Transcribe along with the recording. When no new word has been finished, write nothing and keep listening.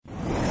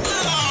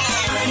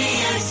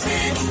Listen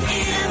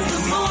in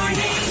the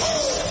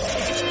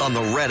morning. On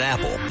the Red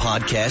Apple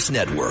Podcast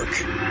Network.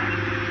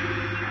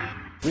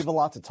 We have a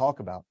lot to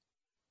talk about.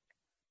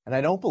 And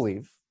I don't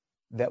believe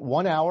that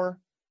 1 hour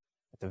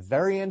at the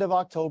very end of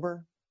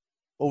October,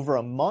 over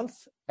a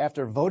month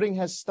after voting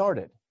has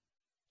started,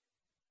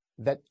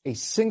 that a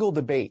single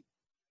debate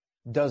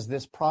does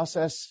this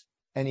process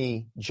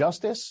any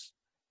justice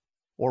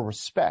or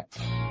respect.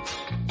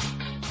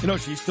 You know,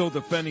 she's still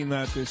defending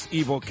that, this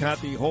evil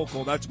Kathy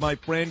Hochul. That's my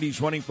friend. He's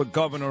running for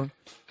governor.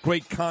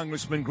 Great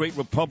congressman, great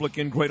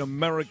Republican, great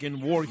American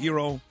war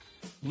hero,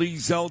 Lee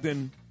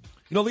Zeldin.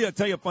 You know, Lee, I'll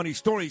tell you a funny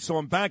story. So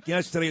I'm back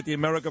yesterday at the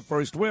America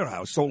First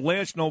Warehouse. So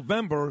last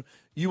November,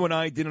 you and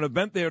I did an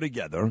event there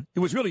together. It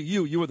was really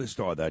you. You were the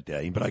star that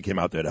day, but I came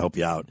out there to help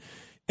you out.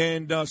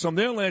 And so I'm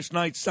there last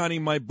night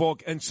signing my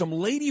book, and some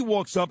lady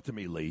walks up to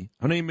me, Lee.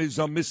 Her name is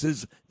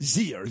Mrs.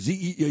 Zier,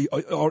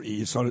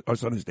 Z-E-R-E. Our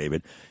son is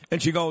David.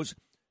 And she goes,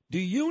 do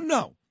you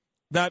know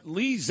that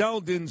Lee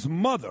Zeldin's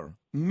mother,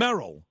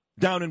 Merrill,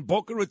 down in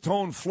Boca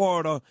Raton,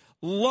 Florida,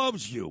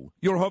 loves you?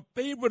 You're her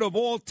favorite of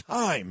all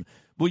time.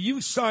 Will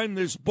you sign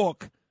this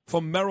book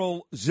for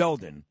Merrill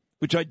Zeldin,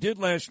 which I did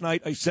last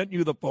night? I sent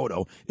you the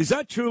photo. Is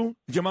that true?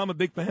 Is your mom a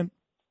big fan?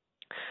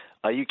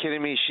 Are you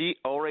kidding me? She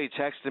already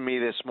texted me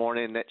this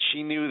morning that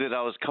she knew that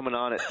I was coming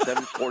on at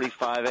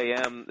 7:45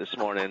 a.m. this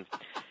morning.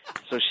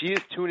 So she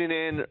is tuning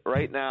in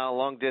right now,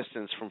 long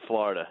distance from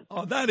Florida.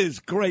 Oh, that is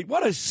great.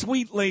 What a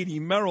sweet lady,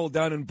 Merrill,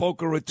 down in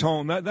Boca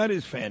Raton. That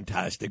is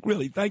fantastic.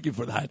 Really, thank you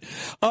for that.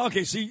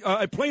 Okay, see,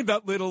 I played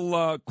that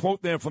little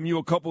quote there from you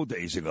a couple of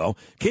days ago.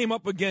 Came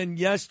up again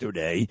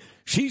yesterday.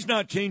 She's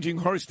not changing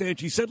her stance.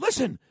 She said,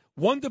 listen,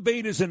 one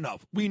debate is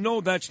enough. We know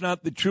that's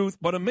not the truth,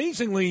 but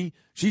amazingly,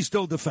 she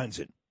still defends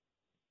it.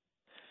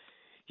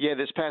 Yeah,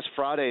 this past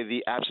Friday,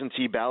 the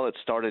absentee ballot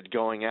started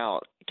going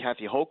out.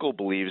 Kathy Hochul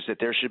believes that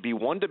there should be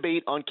one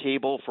debate on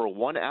cable for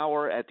 1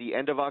 hour at the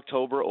end of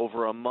October,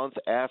 over a month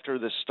after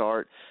the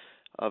start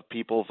of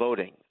people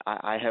voting.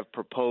 I have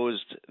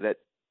proposed that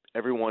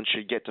everyone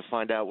should get to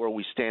find out where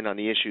we stand on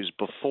the issues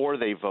before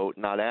they vote,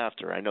 not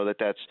after. I know that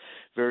that's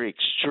very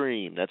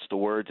extreme. That's the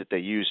word that they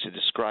use to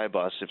describe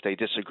us. If they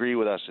disagree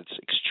with us, it's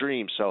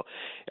extreme. So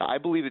I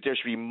believe that there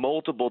should be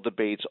multiple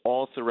debates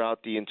all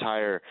throughout the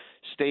entire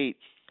state.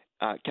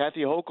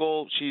 Kathy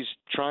Hochul, she's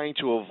trying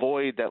to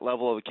avoid that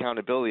level of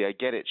accountability. I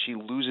get it. She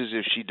loses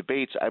if she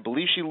debates. I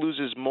believe she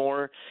loses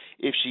more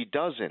if she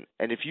doesn't.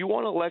 And if you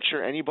want to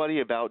lecture anybody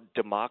about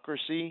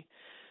democracy,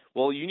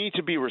 well, you need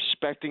to be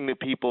respecting the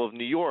people of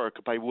New York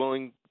by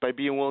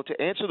being willing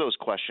to answer those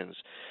questions.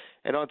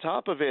 And on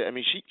top of it, I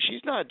mean,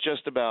 she's not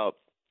just about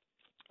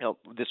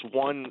this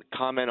one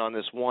comment on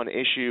this one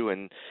issue,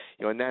 and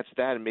that's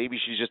that, and maybe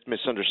she's just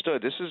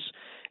misunderstood. This is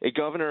a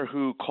governor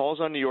who calls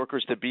on New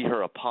Yorkers to be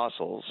her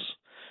apostles.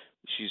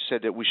 She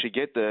said that we should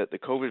get the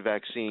COVID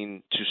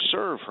vaccine to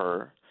serve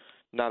her,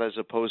 not as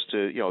opposed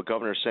to a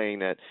governor saying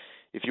that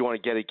if you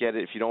want to get it, get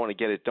it. If you don't want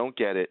to get it, don't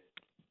get it.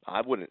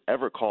 I wouldn't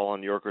ever call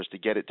on New Yorkers to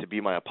get it to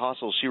be my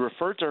apostle. She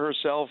referred to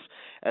herself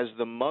as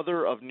the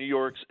mother of New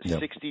York's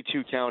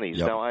 62 counties.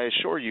 Now, I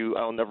assure you,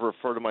 I'll never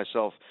refer to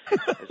myself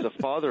as the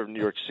father of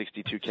New York's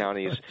 62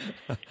 counties.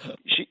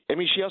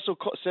 She also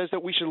says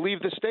that we should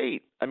leave the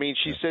state. I mean,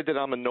 she said that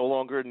I'm no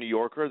longer a New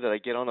Yorker, that I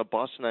get on a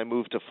bus and I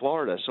move to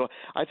Florida. So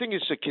I think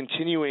it's a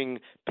continuing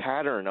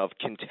pattern of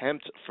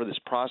contempt for this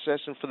process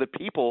and for the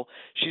people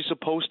she's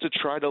supposed to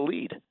try to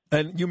lead.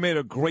 And you made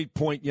a great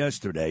point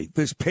yesterday.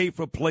 This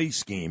pay-for-play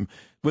scheme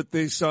with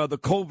this the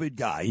COVID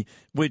guy,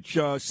 which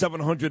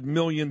 $700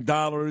 million,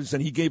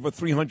 and he gave her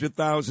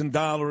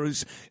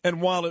 $300,000.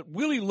 And while it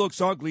really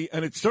looks ugly,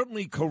 and it's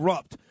certainly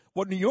corrupt,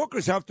 what New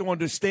Yorkers have to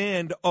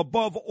understand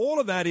above all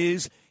of that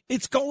is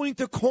it's going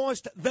to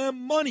cost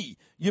them money.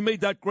 You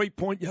made that great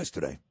point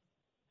yesterday.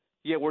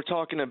 Yeah, we're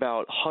talking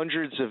about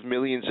hundreds of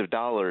millions of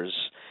dollars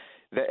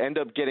that end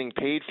up getting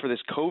paid for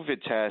this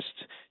COVID test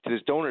to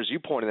this donor. As you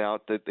pointed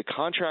out, the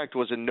contract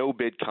was a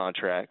no-bid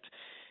contract.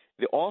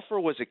 The offer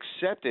was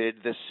accepted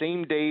the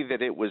same day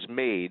that it was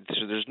made,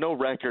 so there's no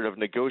record of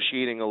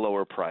negotiating a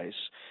lower price.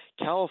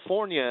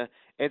 California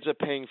ends up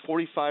paying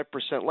 45%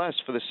 less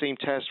for the same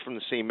test from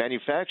the same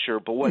manufacturer.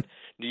 But what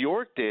New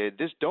York did,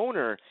 this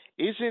donor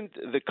isn't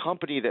the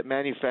company that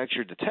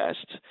manufactured the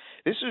test.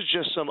 This is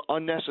just some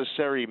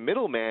unnecessary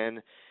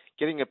middleman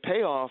getting a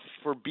payoff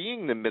for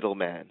being the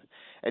middleman.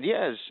 And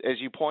yes,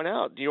 as you point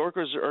out, New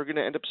Yorkers are going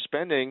to end up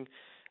spending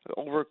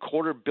over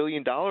 $250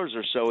 million or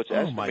so. It's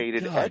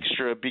estimated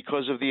extra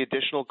because of the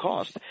additional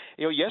cost.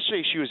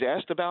 Yesterday she was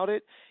asked about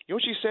it. You know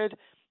what she said?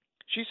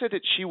 She said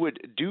that she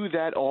would do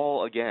that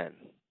all again.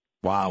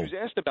 Wow. She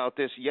was asked about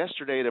this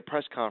yesterday at a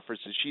press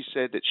conference, and she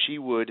said that she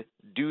would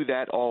do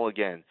that all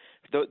again.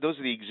 Those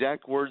are the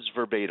exact words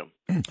verbatim.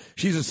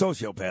 She's a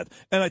sociopath.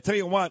 And I tell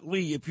you what,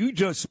 Lee, if you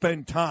just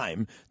spend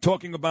time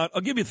talking about, I'll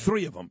give you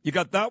three of them. You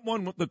got that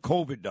one with the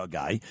COVID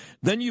guy.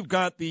 Then you've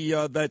got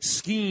the that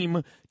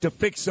scheme to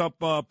fix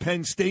up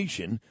Penn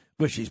Station,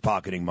 where she's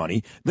pocketing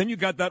money. Then you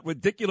got that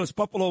ridiculous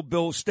Buffalo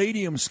Bills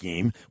stadium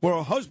scheme where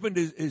her husband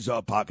is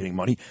pocketing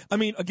money. I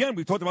mean, again,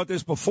 we've talked about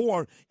this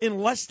before. In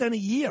less than a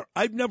year,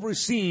 I've never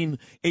seen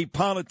a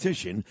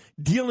politician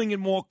dealing in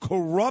more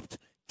corrupt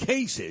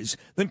cases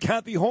than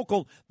Kathy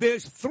Hochul.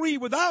 There's 3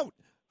 without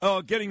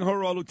getting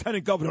her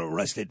lieutenant governor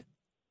arrested.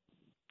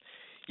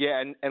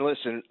 Yeah, and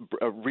listen,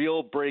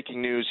 real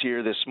breaking news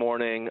here this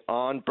morning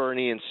on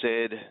Bernie and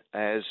Sid.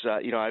 As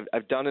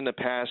I've done in the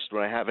past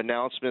when I have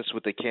announcements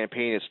with the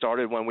campaign. It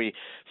started when we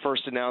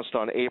first announced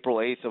on April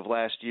 8th of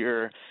last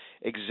year.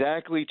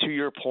 Exactly to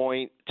your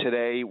point,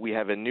 today we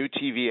have a new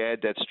TV ad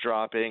that's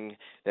dropping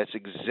that's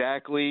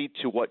exactly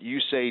to what you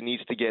say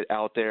needs to get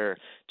out there,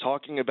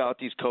 talking about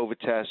these COVID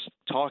tests,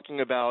 talking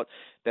about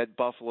that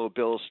Buffalo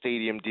Bills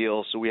stadium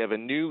deal. So we have a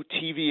new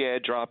TV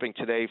ad dropping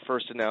today,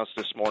 first announced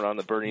this morning on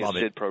the Bernie and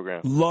Sid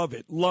program. Love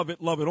it, love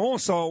it, love it.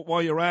 Also,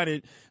 while you're at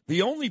it,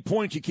 the only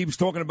point she keeps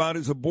talking about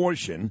is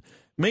abortion.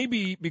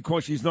 Maybe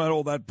because she's not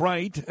all that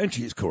bright and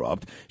she's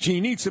corrupt, she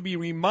needs to be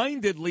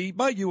reminded, Lee,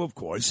 by you, of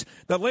course,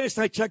 that last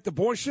I checked,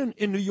 abortion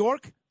in New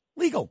York,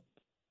 legal.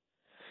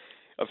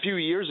 A few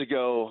years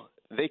ago,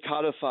 they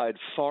codified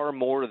far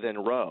more than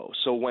Roe.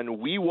 So when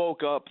we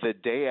woke up the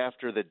day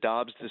after the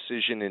Dobbs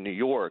decision in New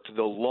York,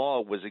 the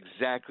law was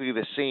exactly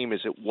the same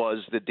as it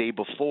was the day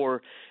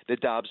before the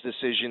Dobbs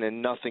decision,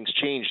 and nothing's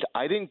changed.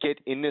 I didn't get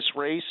in this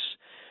race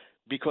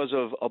because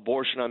of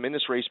abortion. I'm in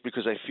this race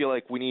because I feel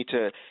like we need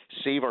to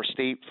save our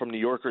state from New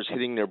Yorkers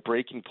hitting their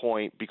breaking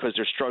point because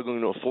they're struggling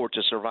to afford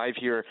to survive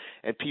here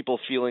and people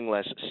feeling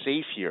less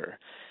safe here.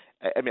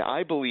 I mean,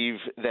 I believe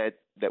that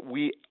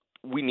we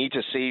need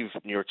to save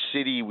New York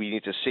City. We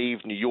need to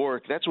save New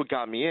York. That's what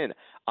got me in.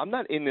 I'm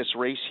not in this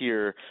race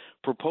here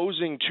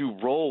proposing to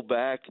roll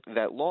back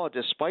that law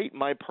despite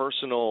my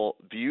personal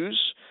views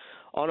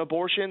on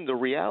abortion. The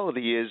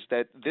reality is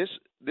that this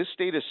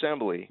state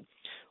assembly,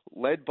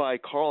 led by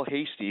Carl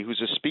Hastie,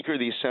 who's a Speaker of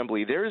the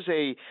Assembly, there's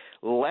a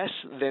less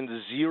than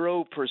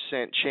 0%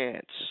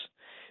 chance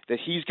that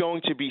he's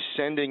going to be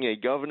sending a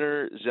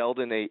Governor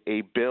Zeldin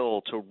a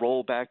bill to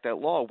roll back that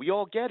law. We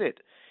all get it.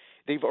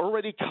 They've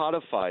already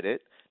codified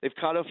it. They've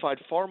codified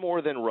far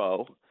more than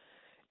Roe.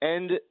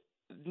 And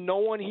no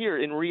one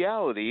here in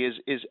reality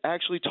is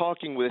actually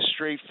talking with a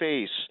straight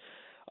face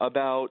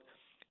about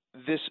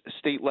this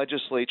state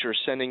legislature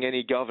sending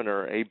any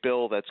governor a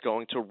bill that's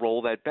going to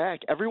roll that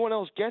back. Everyone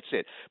else gets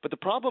it. But the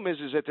problem is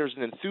that there's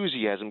an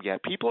enthusiasm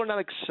gap. People are not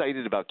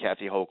excited about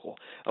Kathy Hochul.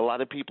 A lot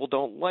of people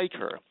don't like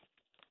her.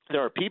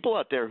 There are people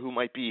out there who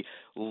might be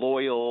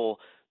loyal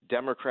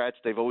Democrats.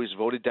 They've always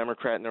voted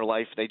Democrat in their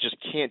life. They just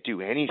can't do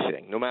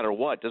anything, no matter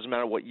what. Doesn't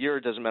matter what year,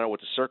 doesn't matter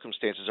what the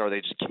circumstances are. They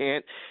just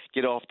can't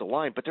get off the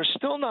line. But they're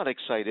still not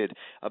excited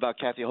about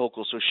Kathy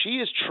Hochul. So she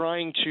is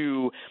trying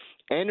to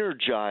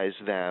energize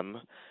them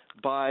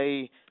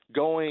by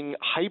going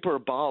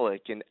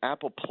hyperbolic and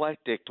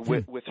apoplectic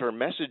with her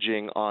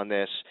messaging on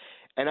this.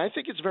 And I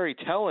think it's very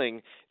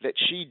telling that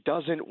she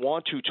doesn't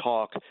want to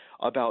talk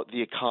about the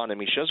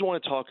economy. She doesn't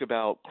want to talk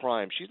about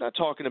crime. She's not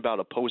talking about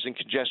opposing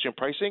congestion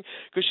pricing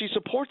because she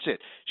supports it.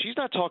 She's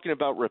not talking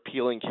about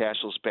repealing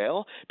cashless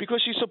bail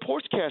because she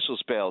supports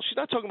cashless bail. She's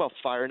not talking about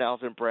firing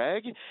Alvin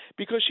Bragg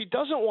because she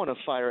doesn't want to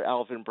fire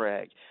Alvin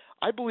Bragg.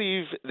 I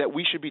believe that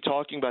we should be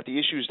talking about the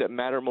issues that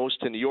matter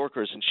most to New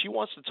Yorkers, and she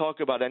wants to talk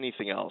about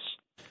anything else.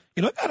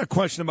 You know, I got a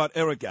question about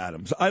Eric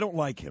Adams. I don't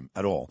like him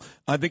at all.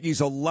 I think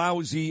he's a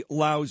lousy,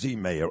 lousy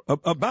mayor.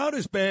 About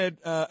as bad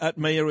at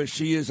mayor as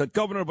she is at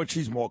governor, but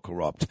she's more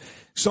corrupt.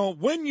 So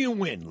when you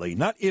win, Lee,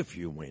 not if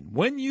you win,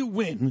 when you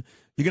win,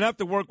 you're going to have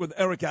to work with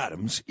Eric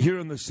Adams here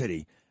in the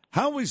city.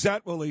 How is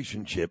that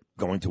relationship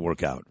going to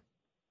work out?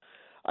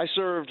 I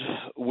served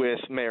with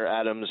Mayor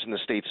Adams in the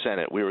state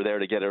Senate. We were there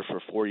together for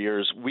 4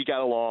 years. We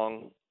got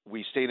along.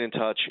 We stayed in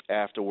touch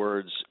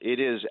afterwards. It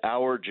is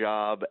our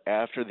job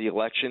after the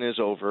election is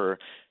over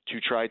to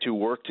try to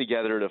work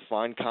together to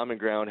find common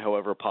ground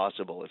however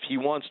possible. If he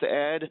wants to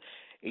add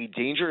a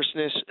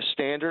dangerousness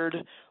standard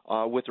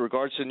with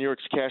regards to New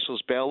York's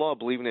cashless bail law,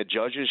 believing that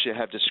judges should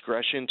have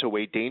discretion to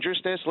weigh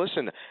dangerousness,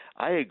 listen,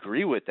 I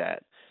agree with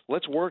that.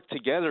 Let's work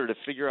together to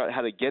figure out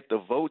how to get the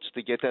votes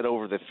to get that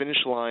over the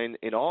finish line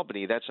in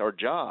Albany. That's our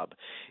job.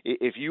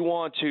 If you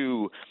want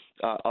to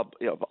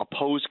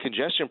oppose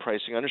congestion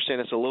pricing, I understand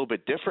it's a little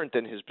bit different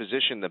than his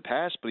position in the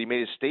past, but he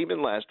made a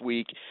statement last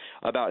week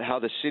about how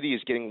the city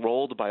is getting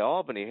rolled by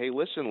Albany. Hey,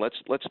 listen,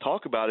 let's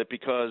talk about it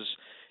because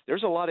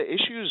there's a lot of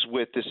issues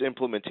with this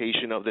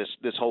implementation of this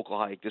Hochul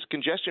hike. This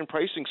congestion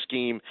pricing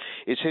scheme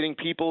is hitting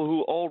people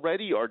who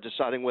already are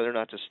deciding whether or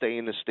not to stay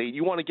in the state.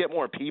 You want to get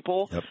more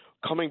people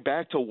coming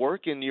back to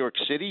work in New York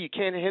City. You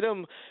can't hit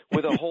them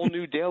with a whole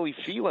new daily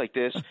fee like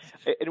this.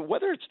 And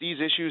whether it's these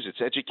issues,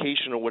 it's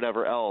education or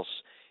whatever else,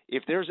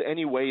 if there's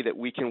any way that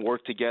we can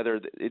work together,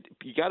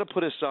 you got to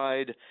put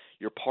aside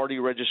your party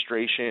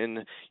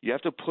registration. You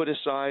have to put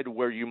aside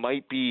where you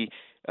might be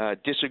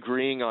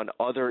disagreeing on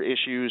other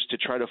issues to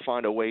try to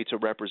find a way to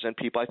represent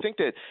people. I think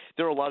that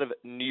there are a lot of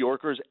New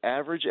Yorkers,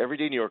 average,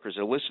 everyday New Yorkers,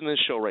 that are listening to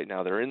this show right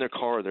now. They're in their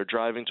car, they're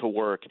driving to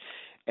work,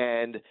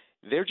 and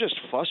they're just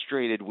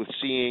frustrated with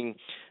seeing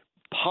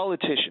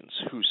politicians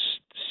who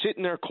sit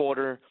in their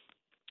corner,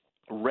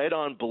 red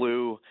on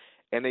blue,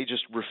 and they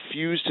just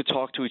refuse to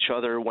talk to each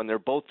other. When they're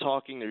both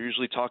talking, they're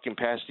usually talking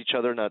past each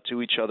other, not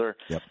to each other.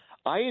 Yep.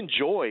 I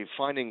enjoy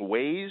finding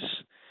ways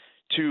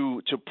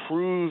to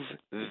prove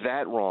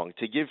that wrong,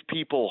 to give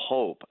people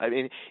hope. I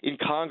mean, in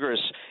Congress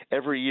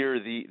every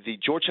year, the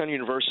Georgetown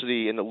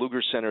University and the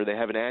Lugar Center, they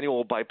have an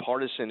annual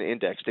bipartisan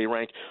index. They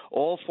rank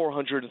all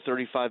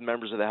 435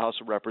 members of the House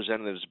of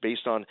Representatives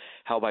based on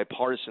how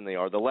bipartisan they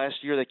are. The last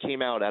year that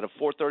came out of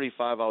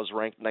 435, I was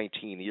ranked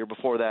 19. The year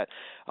before that,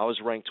 I was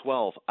ranked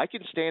 12. I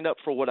can stand up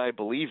for what I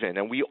believe in,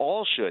 and we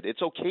all should.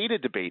 It's okay to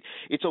debate.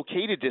 It's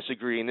okay to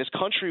disagree. In this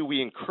country,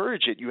 we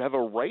encourage it. You have a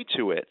right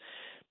to it.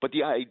 But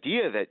the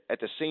idea that at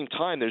the same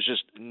time there's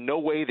just no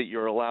way that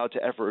you're allowed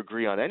to ever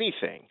agree on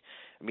anything,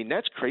 I mean,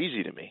 that's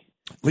crazy to me.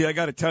 Lee, I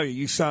got to tell you,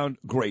 you sound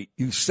great.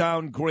 You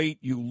sound great.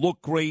 You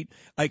look great.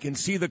 I can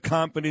see the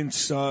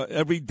confidence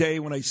every day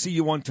when I see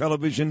you on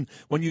television,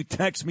 when you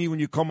text me, when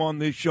you come on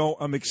this show.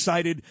 I'm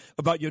excited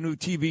about your new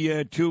TV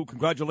ad, too.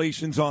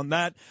 Congratulations on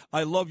that.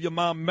 I love your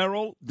mom,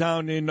 Merrill,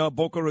 down in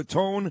Boca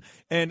Raton.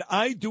 And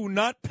I do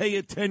not pay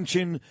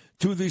attention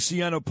to the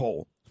Siena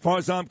poll. As far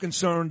as I'm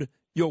concerned,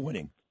 you're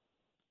winning.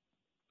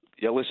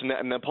 Yeah, listen,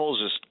 and the poll's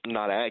just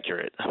not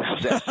accurate. I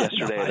was asked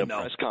yesterday at a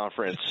press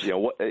conference,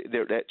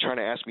 they're trying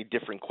to ask me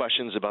different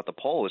questions about the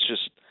poll. It's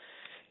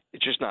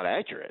just not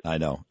accurate. I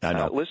know.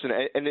 Listen,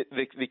 and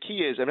the key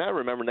is, I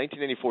remember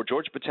 1994,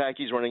 George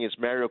Pataki's running against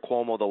Mario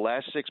Cuomo. The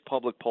last 6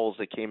 public polls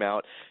that came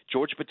out,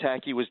 George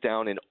Pataki was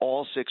down in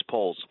all 6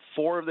 polls.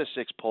 4 of the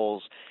 6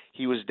 polls,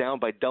 he was down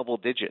by double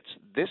digits.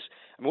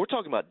 We're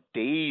talking about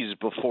days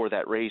before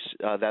that race,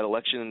 that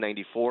election in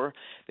 94.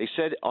 They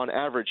said on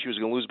average he was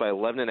going to lose by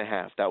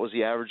 11.5. That was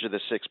the average of the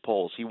 6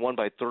 polls. He won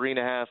by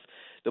 3.5.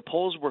 The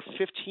polls were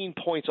 15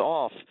 points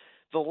off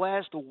the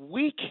last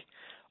week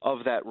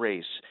of that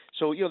race.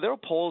 So, there are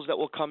polls that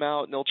will come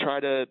out and they'll try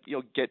to,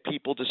 get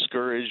people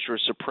discouraged or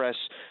suppress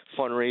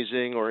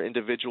fundraising or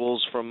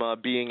individuals from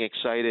being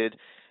excited.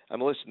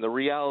 Listen, the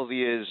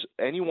reality is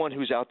anyone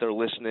who's out there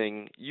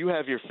listening, you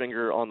have your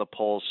finger on the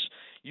pulse.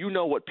 You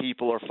know what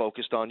people are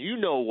focused on. You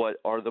know what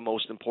are the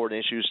most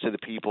important issues to the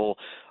people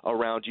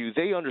around you.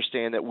 They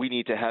understand that we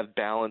need to have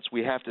balance.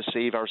 We have to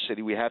save our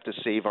city. We have to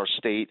save our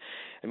state.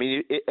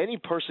 Any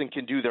person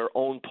can do their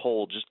own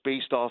poll just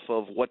based off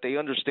of what they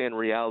understand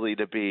reality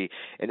to be.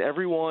 And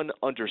everyone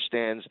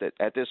understands that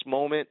at this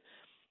moment,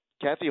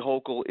 Kathy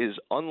Hochul is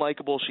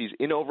unlikable. She's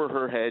in over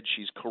her head.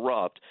 She's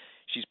corrupt.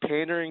 She's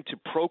pandering to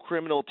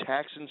pro-criminal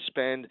tax and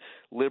spend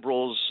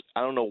liberals.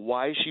 I don't know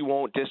why she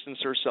won't distance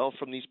herself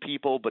from these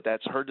people, but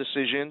that's her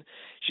decision.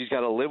 She's got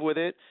to live with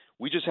it.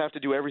 We just have to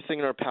do everything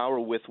in our power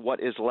with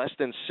what is less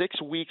than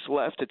 6 weeks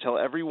left to tell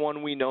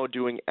everyone we know,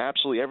 doing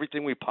absolutely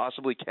everything we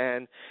possibly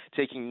can,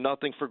 taking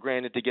nothing for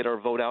granted to get our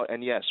vote out.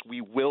 And, yes,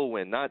 we will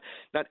win. Not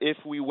if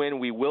we win,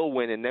 we will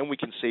win, and then we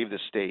can save the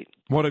state.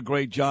 What a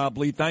great job,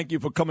 Lee. Thank you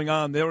for coming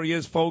on. There he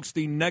is, folks,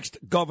 the next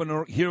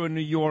governor here in New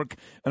York,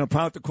 and I'm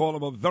proud to call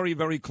him a very,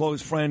 very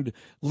close friend,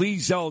 Lee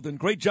Zeldin.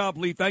 Great job,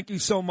 Lee. Thank you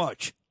so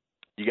much.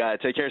 You got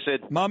it. Take care,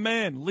 Sid. My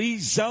man, Lee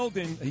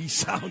Zeldin, he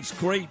sounds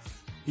great.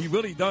 He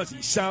really does.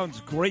 He sounds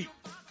great.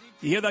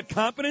 You hear that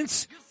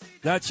confidence?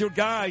 That's your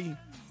guy.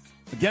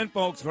 Again,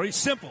 folks, very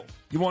simple.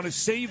 You want to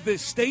save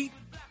this state?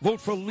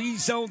 Vote for Lee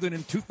Zeldin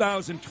in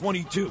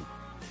 2022.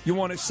 You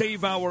want to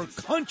save our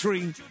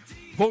country?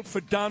 Vote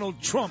for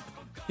Donald Trump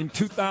in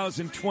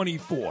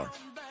 2024.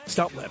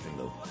 Stop laughing,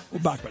 Lou. We're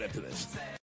back right after this.